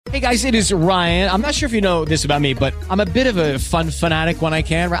Hey guys, it is Ryan. I'm not sure if you know this about me, but I'm a bit of a fun fanatic when I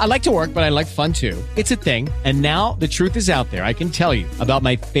can. I like to work, but I like fun too. It's a thing. And now the truth is out there. I can tell you about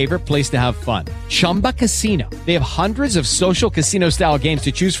my favorite place to have fun. Chumba Casino. They have hundreds of social casino style games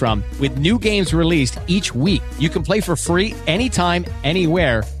to choose from with new games released each week. You can play for free anytime,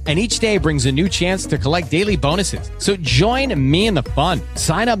 anywhere. And each day brings a new chance to collect daily bonuses. So join me in the fun.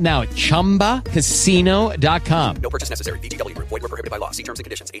 Sign up now at ChumbaCasino.com. No purchase necessary. BTB, Void where prohibited by law. See terms and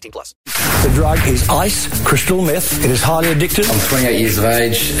conditions. 18+. The drug is ice, crystal meth. It is highly addictive. I'm 28 years of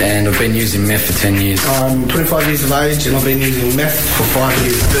age and I've been using meth for 10 years. I'm 25 years of age and I've been using meth for 5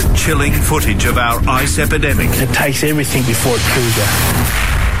 years. The chilling footage of our ice epidemic. It takes everything before it kills you.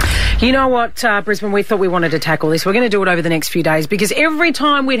 You know what, Brisbane, we thought we wanted to tackle this. We're going to do it over the next few days because every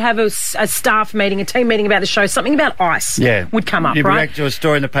time we'd have a staff meeting, a team meeting about the show, something about ice would come up, You'd right? react to a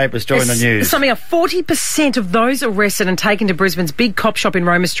story in the paper, a story in the news. Something like 40% of those arrested and taken to Brisbane's big cop shop in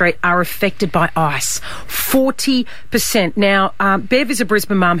Roma Street are affected by ice. 40%. Now, Bev is a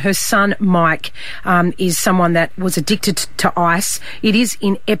Brisbane mum. Her son, Mike, is someone that was addicted to ice. It is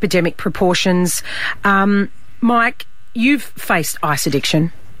in epidemic proportions. Mike, you've faced ice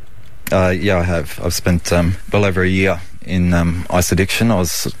addiction. Yeah, I have. I've spent well over a year in ice addiction. I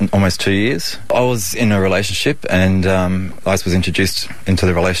was almost 2 years. I was in a relationship and ice was introduced into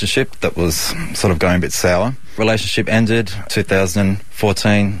the relationship that was sort of going a bit sour. Relationship ended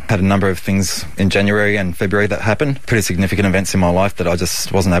 2014. Had a number of things in January and February that happened. Pretty significant events in my life that I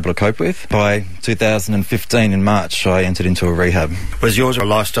just wasn't able to cope with. By 2015 in March, I entered into a rehab. Was yours a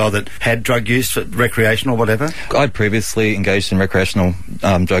lifestyle that had drug use, recreational, whatever? I'd previously engaged in recreational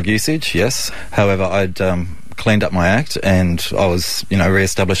drug usage, yes. However, I'd cleaned up my act and I was,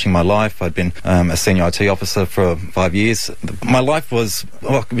 re-establishing my life. I'd been a senior IT officer for 5 years. My life was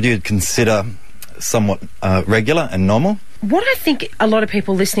what would you consider somewhat regular and normal. What I think a lot of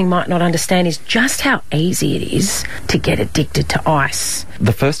people listening might not understand is just how easy it is to get addicted to ice.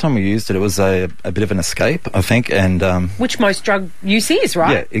 The first time we used it, it was a bit of an escape, I think, and which most drug use is,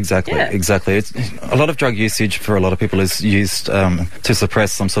 right? Yeah, exactly. It's a lot of drug usage for a lot of people is used to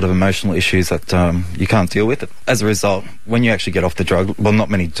suppress some sort of emotional issues that you can't deal with. As a result, when you actually get off the drug, well, not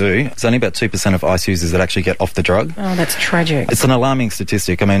many do. It's only about 2% of ice users that actually get off the drug. Oh, that's tragic. It's an alarming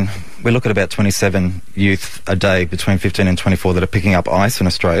statistic. I mean, we look at about 27 youth a day between 15 and 24 that are picking up ice in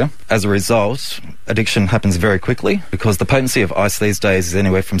Australia. As a result, addiction happens very quickly because the potency of ice these days is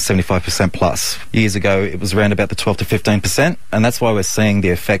anywhere from 75% plus. Years ago, it was around about the 12 to 15%, and that's why we're seeing the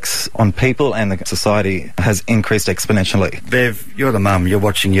effects on people and the society has increased exponentially. Bev, you're the mum, you're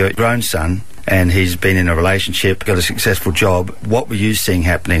watching your grown son, and he's been in a relationship, got a successful job. What were you seeing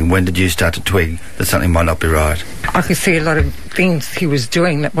happening? When did you start to twig that something might not be right? I could see a lot of things he was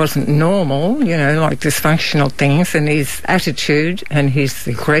doing that wasn't normal, like dysfunctional things, and his attitude and his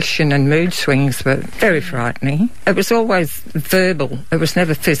aggression and mood swings were very frightening. It was always verbal. It was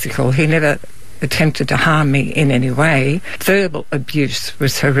never physical. He never attempted to harm me in any way. Verbal abuse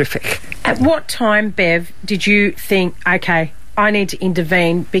was horrific. At what time, Bev, did you think, okay, I need to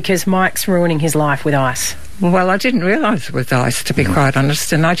intervene because Mike's ruining his life with ice? Well, I didn't realise it was ice, to be quite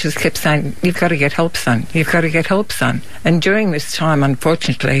honest, and I just kept saying, you've got to get help, son. You've got to get help, son. And during this time,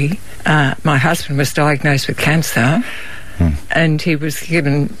 unfortunately, my husband was diagnosed with cancer, and he was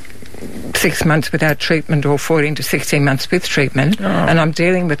given 6 months without treatment or 14 to 16 months with treatment, and I'm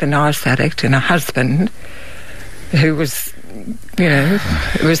dealing with an ice addict and a husband who was,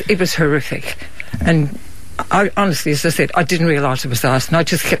 it was horrific. And I honestly, as I said, I didn't realise it was ice, and I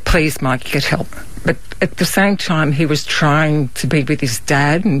just kept, please, Mike, get help. But at the same time, he was trying to be with his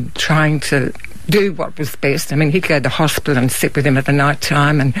dad and trying to do what was best. I mean, he'd go to the hospital and sit with him at the night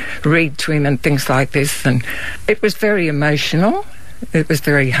time and read to him and things like this, and it was very emotional. It was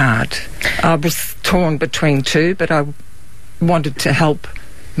very hard. I was torn between two, but I wanted to help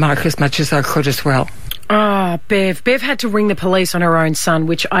Mike as much as I could as well. Oh, Bev. Bev had to ring the police on her own son,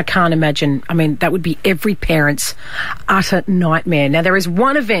 which I can't imagine. I mean, that would be every parent's utter nightmare. Now, there is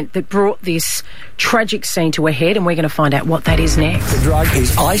one event that brought this tragic scene to a head, and we're going to find out what that is next. The drug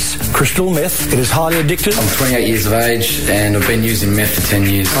is ice, crystal meth. It is highly addictive. I'm 28 years of age and I've been using meth for 10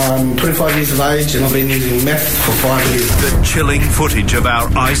 years. I'm 25 years of age and I've been using meth for 5 years. The chilling footage of our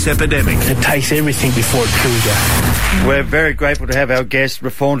ice epidemic. It takes everything before it kills you. We're very grateful to have our guest,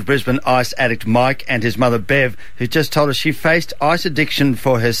 reformed Brisbane ice addict Mike, and his mother Bev, who just told us she faced ice addiction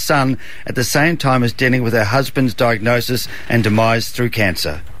for her son at the same time as dealing with her husband's diagnosis and demise through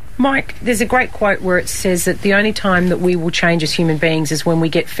cancer. Mike, there's a great quote where it says that the only time that we will change as human beings is when we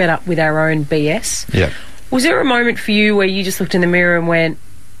get fed up with our own BS. Yeah. Was there a moment for you where you just looked in the mirror and went,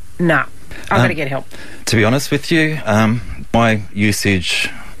 nah, I've got to get help? To be honest with you, my usage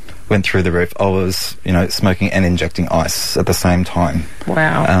went through the roof. I was, smoking and injecting ice at the same time.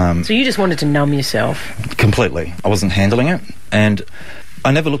 Wow. So you just wanted to numb yourself? Completely. I wasn't handling it. And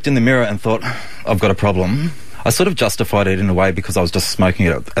I never looked in the mirror and thought, I've got a problem. I sort of justified it in a way because I was just smoking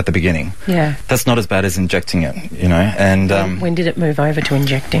it at the beginning. Yeah. That's not as bad as injecting it, And when did it move over to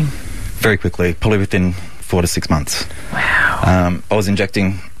injecting? Very quickly, probably within 4 to 6 months. Wow. I was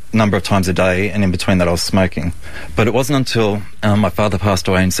injecting a number of times a day, and in between that I was smoking. But it wasn't until my father passed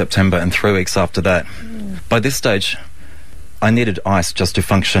away in September, and 3 weeks after that, by this stage, I needed ice just to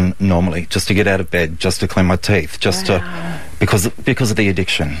function normally, just to get out of bed, just to clean my teeth, because of the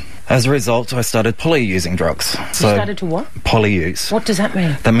addiction. As a result, I started poly-using drugs. You started to what? Poly-use. What does that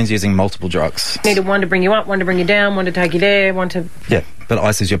mean? That means using multiple drugs. You needed one to bring you up, one to bring you down, one to take you there, one to... Yeah, but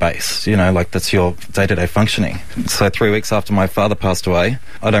ice is your base, that's your day-to-day functioning. So 3 weeks after my father passed away,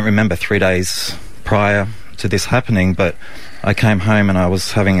 I don't remember 3 days prior to this happening, but I came home and I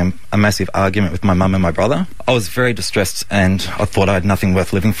was having a massive argument with my mum and my brother. I was very distressed and I thought I had nothing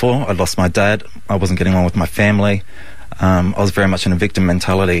worth living for. I'd lost my dad. I wasn't getting on with my family. I was very much in a victim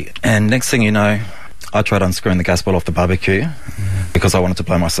mentality. And next thing you know, I tried unscrewing the gas bottle off the barbecue because I wanted to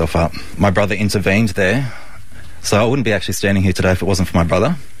blow myself up. My brother intervened there, so I wouldn't be actually standing here today if it wasn't for my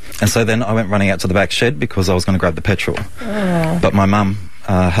brother. And so then I went running out to the back shed because I was going to grab the petrol. Oh. But my mum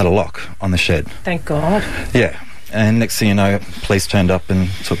had a lock on the shed. Thank God. Yeah. And next thing you know, police turned up and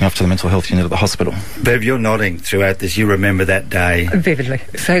took me off to the mental health unit at the hospital. Bev, you're nodding throughout this. You remember that day? Vividly.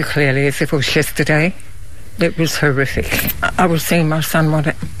 So clearly as if it was yesterday. It was horrific. I was seeing my son want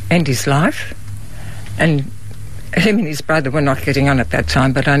to end his life, and him and his brother were not getting on at that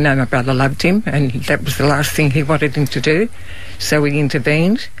time, but I know my brother loved him, and that was the last thing he wanted him to do. So we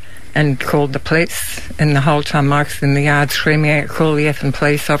intervened and called the police, and the whole time Mike's in the yard screaming out, call the effing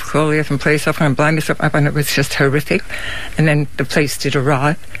police off, call the effing police off, and blame myself up, and it was just horrific. And then the police did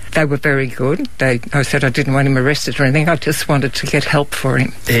arrive. They were very good. I said I didn't want him arrested or anything, I just wanted to get help for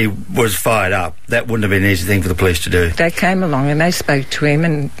him. He was fired up. That wouldn't have been an easy thing for the police to do. They came along and they spoke to him,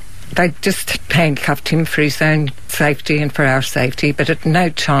 and they just handcuffed him for his own safety and for our safety, but at no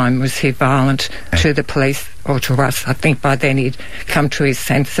time was he violent to the police or to us. I think by then he'd come to his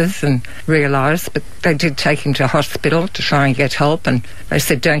senses and realised, but they did take him to hospital to try and get help, and they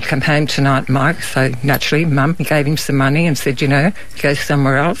said, don't come home tonight, Mike. So naturally, Mum gave him some money and said, go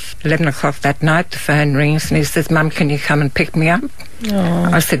somewhere else. 11 o'clock that night, the phone rings and he says, Mum, can you come and pick me up?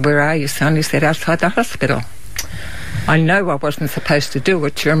 Aww. I said, where are you, son? He said, outside the hospital. I know I wasn't supposed to do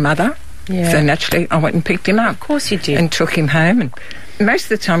it, your mother. Yeah. So naturally, I went and picked him up. Of course you did. And took him home. And most of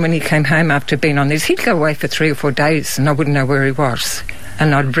the time when he came home after being on this, he'd go away for 3 or 4 days and I wouldn't know where he was.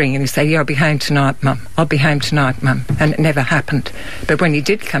 And I'd ring and he'd say, I'll be home tonight, Mum. I'll be home tonight, Mum. And it never happened. But when he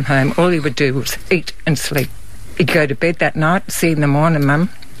did come home, all he would do was eat and sleep. He'd go to bed that night, see you in the morning, Mum.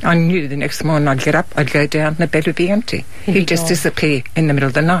 I knew the next morning I'd get up, I'd go down and the bed would be empty. He'd just disappear in the middle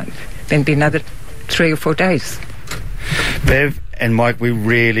of the night. Then be another 3 or 4 days. Bev and Mike, we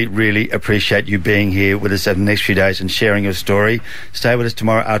really, really appreciate you being here with us over the next few days and sharing your story. Stay with us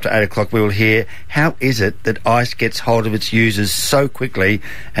tomorrow after 8 o'clock. We will hear how is it that ICE gets hold of its users so quickly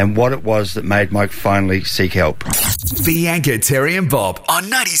and what it was that made Mike finally seek help. Bianca, Terry and Bob on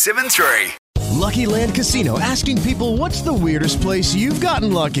 97.3. Lucky Land Casino, asking people, what's the weirdest place you've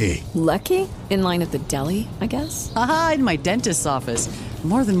gotten lucky? Lucky? In line at the deli, I guess? Aha, in my dentist's office.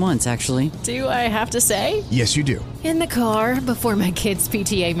 More than once, actually. Do I have to say? Yes, you do. In the car before my kids'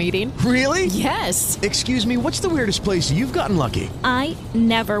 PTA meeting. Really? Yes. Excuse me, what's the weirdest place you've gotten lucky? I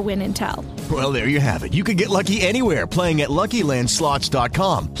never win and tell. Well, there you have it. You can get lucky anywhere, playing at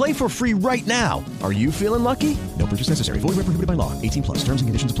LuckyLandSlots.com. Play for free right now. Are you feeling lucky? No purchase necessary. Void where prohibited by law. 18+. Terms and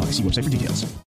conditions apply. See website for details.